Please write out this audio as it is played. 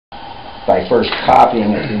by first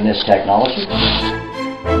copying it in this technology.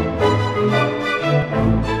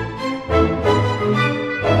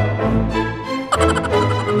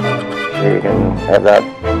 You can have that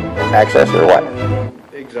access or what?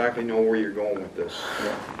 Exactly know where you're going with this.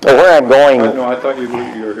 Yeah. Well, where I'm going... No, I thought you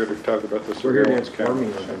were here to talk about the surveillance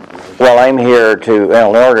cameras. Well, I'm here to,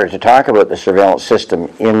 well, in order to talk about the surveillance system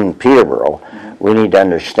in Peterborough, we need to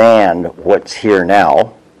understand what's here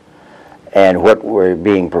now and what we're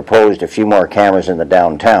being proposed, a few more cameras in the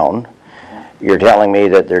downtown. You're telling me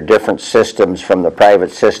that there are different systems from the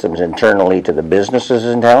private systems internally to the businesses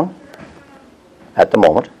in town at the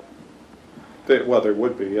moment? Well, there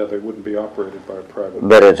would be, yeah, they wouldn't be operated by a private.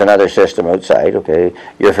 But it's another system outside, okay.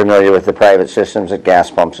 You're familiar with the private systems at gas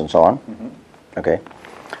pumps and so on? Mm-hmm. Okay.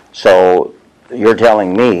 So you're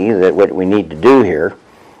telling me that what we need to do here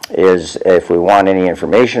is if we want any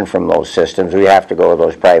information from those systems, we have to go to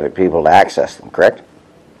those private people to access them, correct?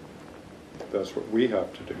 That's what we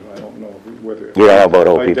have to do. I don't know whether... You don't know about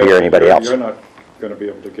OPP or anybody else? You're not going to be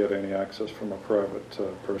able to get any access from a private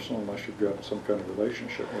person unless you've got some kind of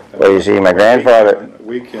relationship with them. Well, you see, my grandfather...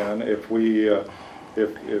 We can if we...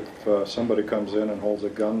 If somebody comes in and holds a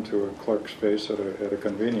gun to a clerk's face at a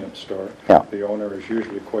convenience store, yeah, the owner is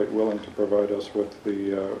usually quite willing to provide us with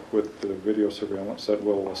the video surveillance that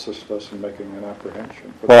will assist us in making an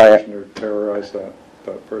apprehension for the person who terrorized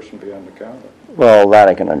that person behind the counter. Well, that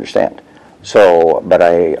I can understand. So, but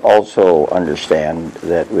I also understand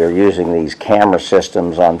that we're using these camera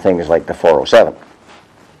systems on things like the 407.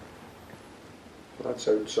 That's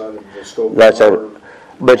outside of the scope. That's out.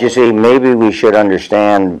 But you see, maybe we should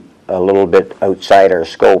understand a little bit outside our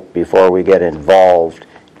scope before we get involved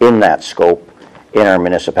in that scope in our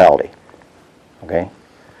municipality. Okay?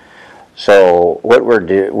 So what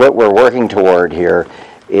we're working toward here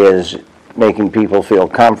is making people feel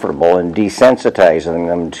comfortable and desensitizing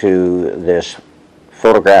them to this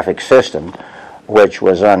photographic system, which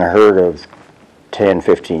was unheard of 10,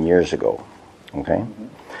 15 years ago. Okay?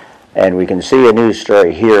 And we can see a news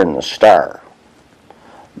story here in the Star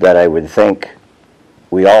that I would think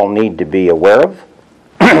we all need to be aware of,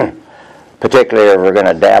 particularly if we're going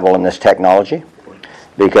to dabble in this technology,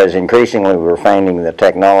 because increasingly we're finding the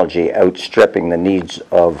technology outstripping the needs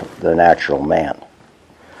of the natural man.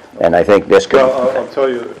 And I think this could... Well, I'll tell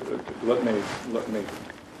you, let me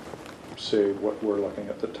say what we're looking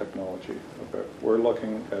at the technology about. We're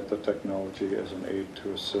looking at the technology as an aid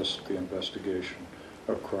to assist the investigation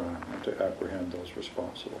of crime and to apprehend those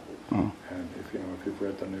responsible. And if you've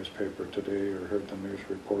read the newspaper today or heard the news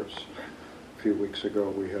reports, a few weeks ago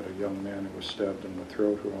we had a young man who was stabbed in the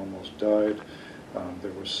throat who almost died.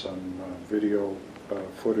 There was some video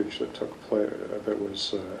footage that took place that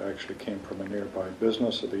was actually came from a nearby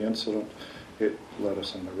business of the incident. It led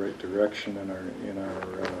us in the right direction in our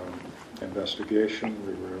investigation.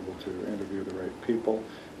 We were able to interview the right people,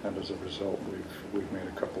 and as a result, we've made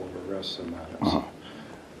a couple of arrests in that incident.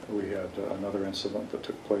 We had another incident that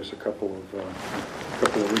took place a couple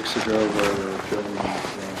of weeks ago where a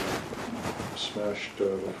gentleman smashed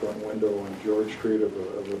the front window on George Street of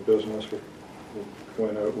a business. We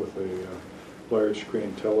went out with a large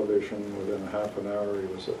screen television. Within half an hour, he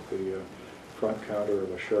was at the front counter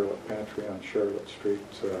of a Charlotte Pantry on Charlotte Street,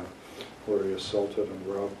 where he assaulted and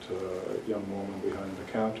robbed a young woman behind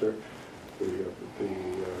the counter. The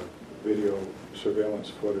video surveillance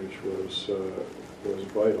footage was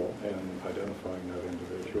vital in identifying that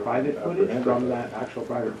individual. Private footage from that actual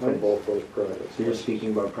private place? From both those private. So you're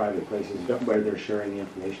speaking about private places where they're sharing the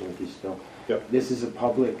information with you still? Yep. This is a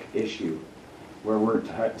public issue where we're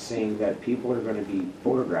saying that people are going to be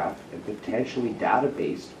photographed and potentially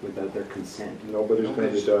databased without their consent. Nobody's going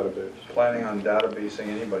to be databased. Planning on databasing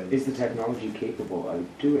anybody. Is the technology capable of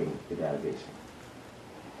doing the databasing?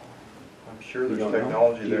 I'm sure there's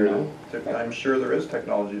technology there. I'm sure there is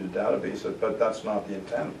technology to database it, but that's not the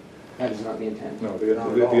intent. That is not the intent. No,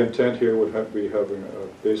 the intent here would be having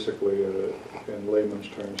basically, in layman's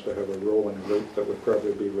terms, to have a rolling rate that would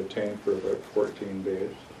probably be retained for about 14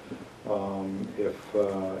 days. If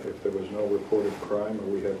there was no reported crime or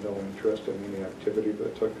we had no interest in any activity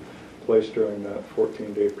that took place during that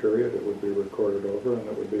 14-day period, it would be recorded over and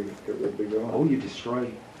it would be gone. Oh, you destroy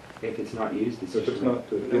if it's not used. It's if it's not,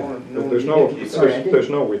 there's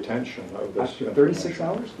no retention of this. After 36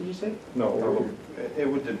 hours, did you say? No. It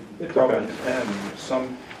would probably depend.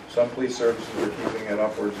 Some police services are keeping it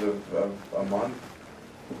upwards of a month.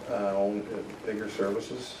 Bigger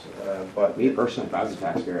services, but... Me personally, if I was a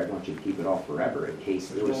taxpayer, I'd want you to keep it all forever in case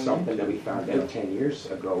there was something that we found out 10 years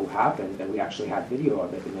ago happened, that we actually had video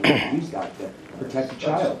of it, and then we could use that to protect a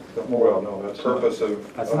child. Well, no, that's purpose not.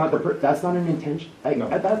 Of... That's not an intention. No.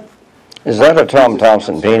 Is that a Tom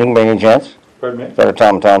Thompson painting by any chance? Pardon me? Is that a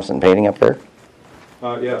Tom Thompson painting up there?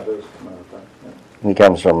 Yeah, it is, as a matter of fact, yeah. He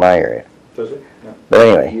comes from my area. Does it? Yeah. But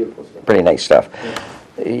anyway, Beautiful stuff. pretty nice stuff.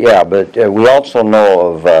 Yeah, but we also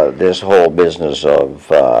know of this whole business of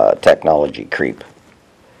technology creep.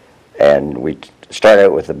 And we start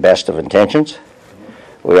out with the best of intentions.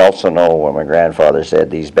 We also know what my grandfather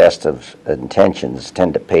said, these best of intentions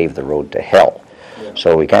tend to pave the road to hell. Yeah.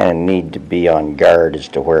 So we kind of need to be on guard as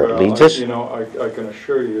to where it leads us. You know, I can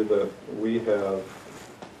assure you that we have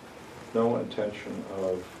no intention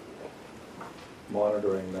of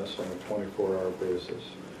monitoring this on a 24-hour basis.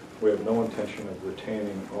 We have no intention of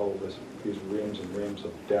retaining all of these reams and reams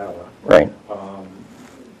of data. Right.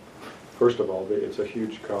 First of all, it's a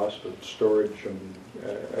huge cost of storage and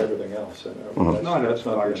everything else. And Mhm. that's not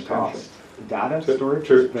the large intention. cost. Data To, storage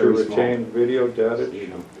to, is to very retain video data You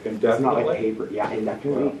know, indefinitely. It's not like paper. Yeah,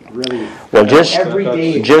 indefinitely. Really. Well, just, every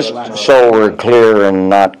day. it's just less. so we're clear and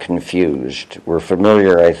not confused, we're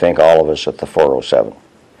familiar, I think, all of us, with the 407.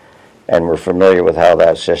 And we're familiar with how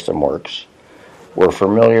that system works. We're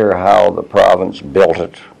familiar how the province built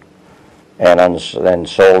it and then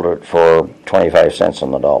sold it for 25 cents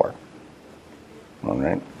on the dollar. All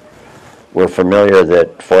right. We're familiar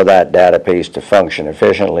that for that database to function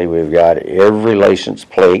efficiently, we've got every license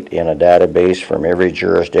plate in a database from every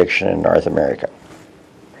jurisdiction in North America.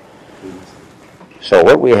 So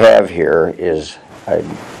what we have here is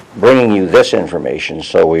I'm bringing you this information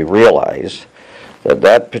so we realize that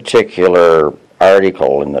that particular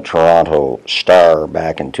article in the Toronto Star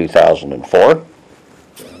back in 2004, I'm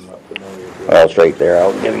not familiar with well, it's right there.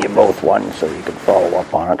 I'll give you both one so you can follow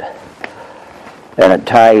up on it. And it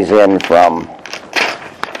ties in from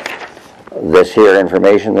this here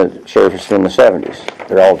information that surfaced in the 70s.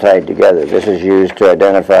 They're all tied together. This is used to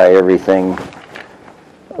identify everything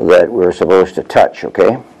that we're supposed to touch,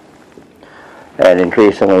 okay? And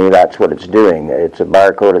increasingly that's what it's doing. It's a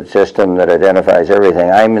barcoded system that identifies everything.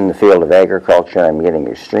 I'm in the field of agriculture. I'm getting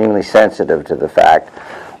extremely sensitive to the fact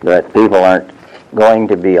that people aren't going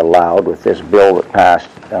to be allowed, with this bill that passed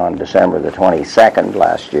on December the 22nd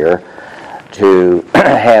last year, to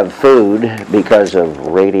have food because of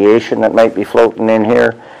radiation that might be floating in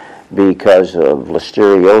here, because of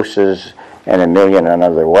listeriosis, and a million and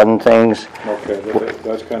other one things. Okay,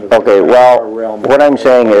 that's kind of Okay, our well, realm. what I'm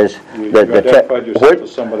saying is You that the identified yourself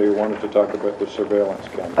as somebody who wanted to talk about the surveillance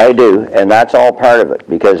camera. I do, and that's all part of it,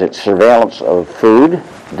 because it's surveillance of food,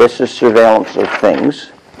 this is surveillance of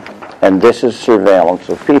things, and this is surveillance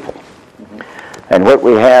of people. And what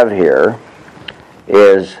we have here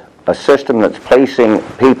is a system that's placing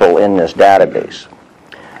people in this database.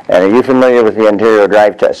 And are you familiar with the Ontario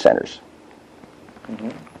Drive Test Centers?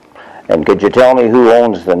 And could you tell me who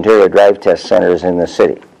owns the Ontario Drive Test Centers in the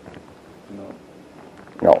city? No.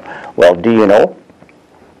 No. Well, do you know?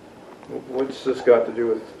 What's this got to do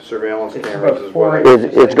with surveillance It's cameras about as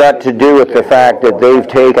well? It's got to do with the fact that they've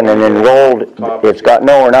taken and enrolled, no,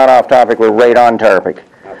 we're not off topic, we're right on topic.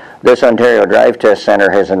 This Ontario Drive Test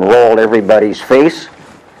Center has enrolled everybody's face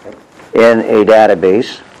in a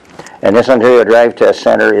database, and this Ontario Drive Test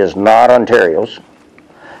Center is not Ontario's.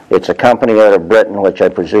 It's a company out of Britain, which I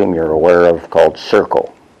presume you're aware of, called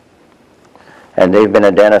Circle. And they've been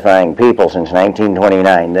identifying people since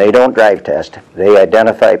 1929. They don't drive test, they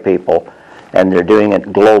identify people, and they're doing it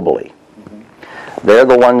globally. They're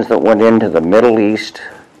the ones that went into the Middle East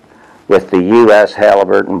with the U.S.,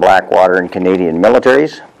 Halliburton, Blackwater, and Canadian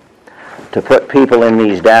militaries to put people in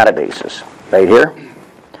these databases. Right here.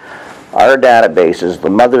 Our databases, the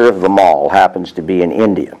mother of them all, happens to be in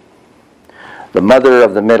India. The mother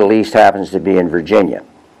of the Middle East happens to be in Virginia.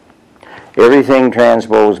 Everything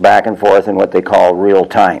transposed back and forth in what they call real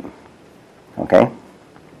time. Okay?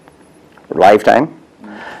 Lifetime.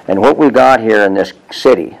 And what we got here in this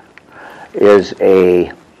city is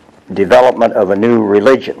a development of a new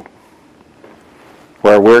religion,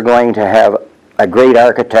 where we're going to have a great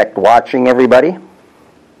architect watching everybody.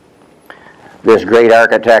 This great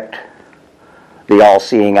architect, the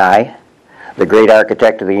all-seeing eye, the great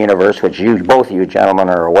architect of the universe, which both of you gentlemen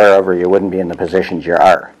are aware of, or you wouldn't be in the positions you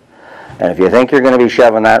are. And if you think you're going to be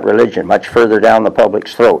shoving that religion much further down the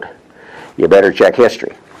public's throat, you better check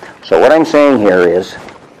history. So what I'm saying here is,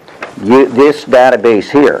 this database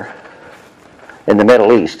here in the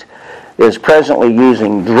Middle East is presently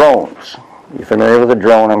using drones. You're familiar with a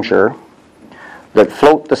drone, I'm sure, that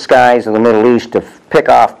float the skies of the Middle East to pick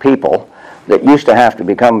off people that used to have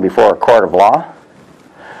to come before a court of law.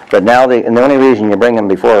 But now, and the only reason you bring them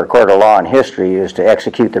before a court of law in history is to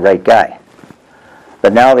execute the right guy.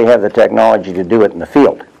 But now they have the technology to do it in the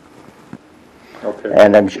field. Okay.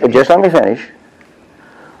 And just let me finish.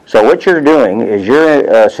 So what you're doing is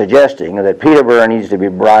you're suggesting that Peterborough needs to be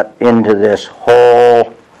brought into this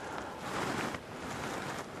whole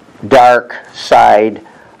dark side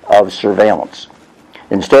of surveillance.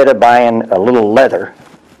 Instead of buying a little leather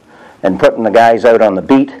and putting the guys out on the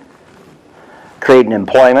beat, creating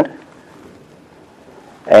employment,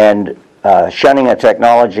 and shunning a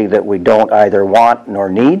technology that we don't either want nor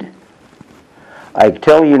need, I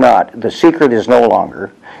tell you not, the secret is no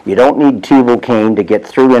longer, you don't need tubal cane to get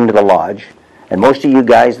through into the lodge, and most of you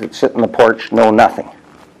guys that sit on the porch know nothing.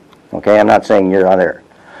 Okay, I'm not saying you're on there.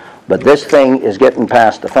 But this thing is getting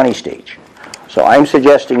past the funny stage. So I'm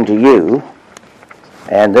suggesting to you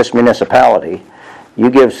and this municipality, you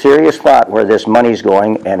give serious thought where this money's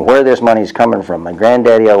going and where this money's coming from. My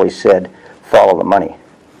granddaddy always said, follow the money.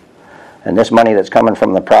 And this money that's coming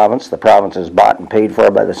from the province is bought and paid for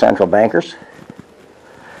by the central bankers.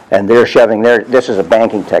 And they're shoving this is a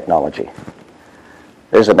banking technology.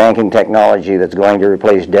 This is a banking technology that's going to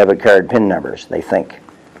replace debit card PIN numbers, they think.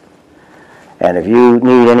 And if you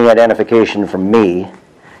need any identification from me,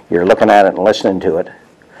 you're looking at it and listening to it.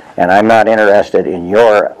 And I'm not interested in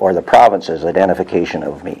your or the province's identification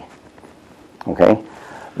of me. Okay?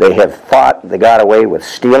 They have thought they got away with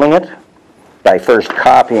stealing it by first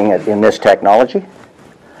copying it in this technology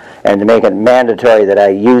and to make it mandatory that I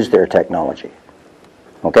use their technology.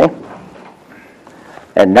 Okay?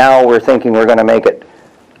 And now we're thinking we're going to make it,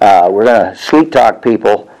 we're going to sweet talk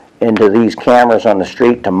people into these cameras on the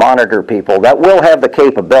street to monitor people that will have the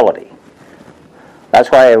capability.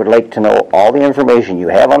 That's why I would like to know all the information you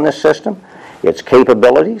have on this system, its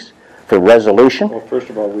capabilities for resolution. Well,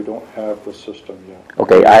 first of all, we don't have the system yet.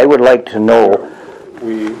 Okay, I would like to know.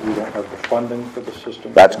 We don't have the funding for the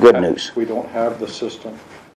system. That's good news. We don't have the system.